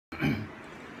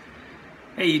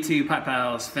Hey YouTube, Pot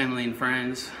Pals, family and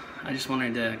friends. I just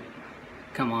wanted to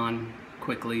come on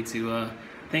quickly to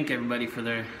thank everybody for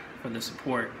the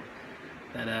support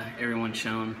that everyone's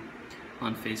shown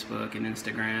on Facebook and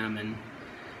Instagram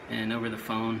and over the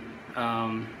phone.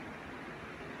 I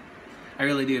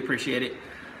really do appreciate it.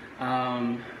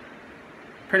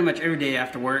 Pretty much every day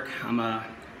after work, I'm a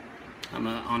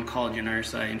oncology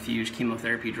nurse. I infuse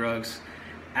chemotherapy drugs.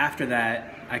 After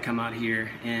that, I come out here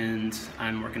and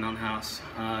I'm working on the house.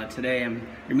 Today I'm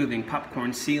removing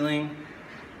popcorn ceiling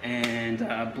and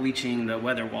bleaching the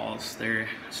weather walls. They're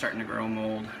starting to grow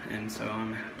mold, and so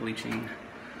I'm bleaching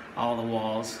all the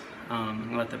walls.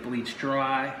 Let the bleach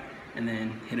dry and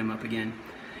then hit them up again.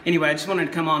 Anyway, I just wanted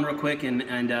to come on real quick and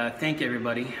thank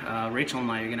everybody. Rachel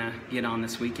and I are gonna get on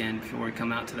this weekend before we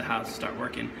come out to the house and start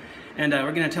working. And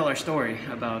we're gonna tell our story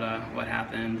about what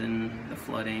happened and the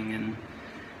flooding and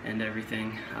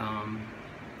everything.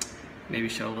 Maybe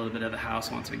show a little bit of the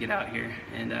house once we get out here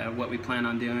and what we plan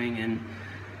on doing. And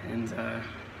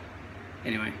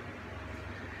anyway,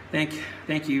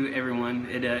 thank you everyone.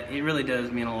 It really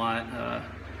does mean a lot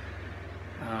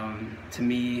to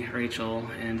me, Rachel,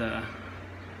 and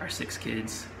our 6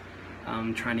 kids.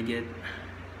 Trying to get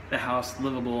the house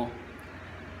livable,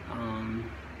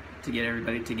 to get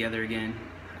everybody together again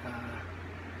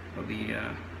will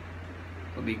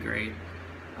be great.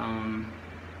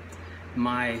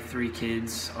 My 3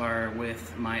 kids are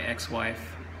with my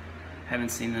ex-wife. Haven't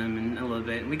seen them in a little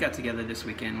bit. We got together this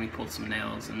weekend. We pulled some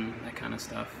nails and that kind of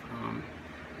stuff.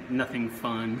 Nothing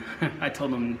fun. I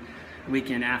told them the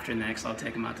weekend after next I'll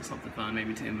take them out to something fun,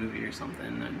 maybe to a movie or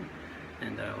something,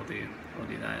 and we'll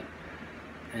do that.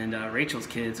 And Rachel's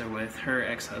kids are with her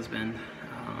ex-husband.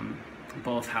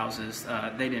 Both houses,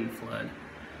 they didn't flood,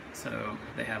 so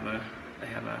they have a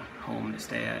home to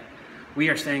stay at. We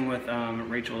are staying with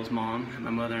Rachel's mom,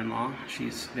 my mother-in-law.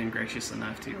 She's been gracious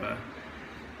enough to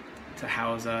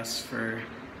house us for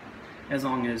as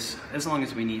long as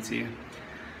we need to.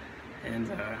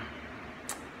 And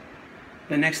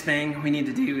the next thing we need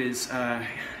to do is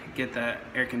get the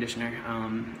air conditioner.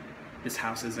 This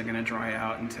house isn't going to dry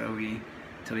out until we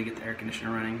get the air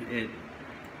conditioner running.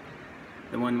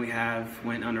 The one we have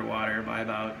went underwater by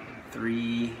about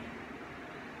 3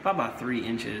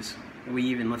 inches. We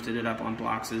even lifted it up on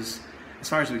blocks as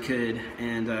far as we could,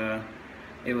 and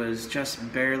it was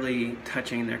just barely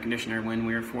touching the air conditioner when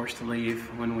we were forced to leave.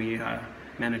 When we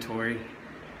mandatory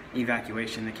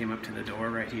evacuation, they came up to the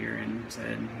door right here and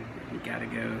said, "You gotta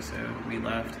go," so we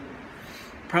left.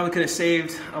 Probably could have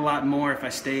saved a lot more if I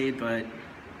stayed, but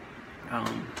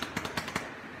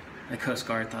the Coast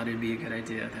Guard thought it'd be a good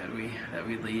idea that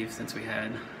we leave, since we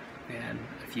had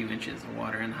a few inches of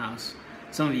water in the house.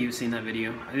 Some of you have seen that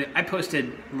video. I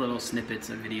posted little snippets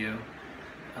of video,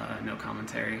 no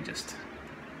commentary, just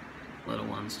little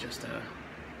ones, just to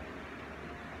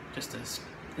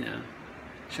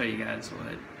show you guys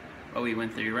what we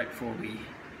went through right before we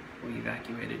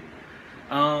evacuated.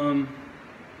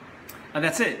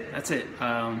 That's it.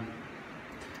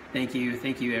 Thank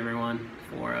you everyone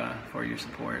for your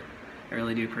support. I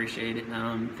really do appreciate it.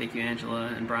 Thank you Angela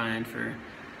and Brian for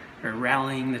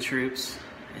rallying the troops,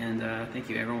 and thank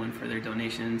you everyone for their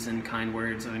donations and kind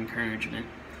words of encouragement.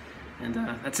 And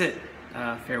that's it.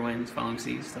 Fair winds, following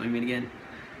seas, till we meet again.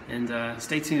 And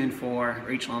stay tuned for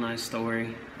Rachel and I's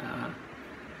story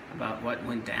about what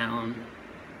went down.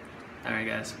 Alright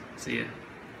guys, see ya,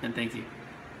 and thank you.